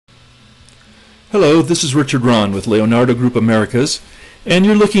Hello, this is Richard Ron with Leonardo Group Americas, and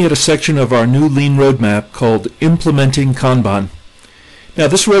you're looking at a section of our new Lean Roadmap called Implementing Kanban. Now,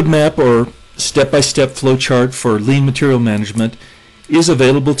 this roadmap, or step-by-step flowchart for Lean material management, is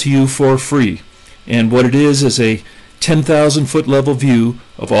available to you for free. And what it is a 10,000-foot level view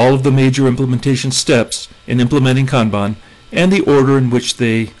of all of the major implementation steps in implementing Kanban and the order in which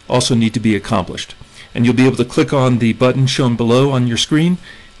they also need to be accomplished. And you'll be able to click on the button shown below on your screen,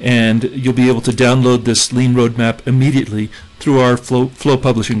 and you'll be able to download this Lean Roadmap immediately through our Flow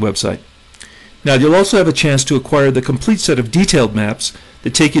Publishing website. Now, you'll also have a chance to acquire the complete set of detailed maps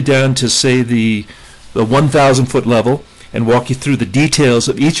that take you down to, say, the 1,000-foot level and walk you through the details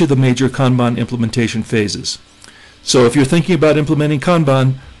of each of the major Kanban implementation phases. So if you're thinking about implementing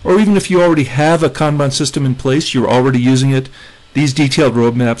Kanban, or even if you already have a Kanban system in place, you're already using it, these detailed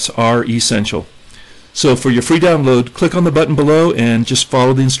roadmaps are essential. So for your free download, click on the button below and just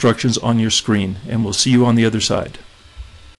follow the instructions on your screen, and we'll see you on the other side.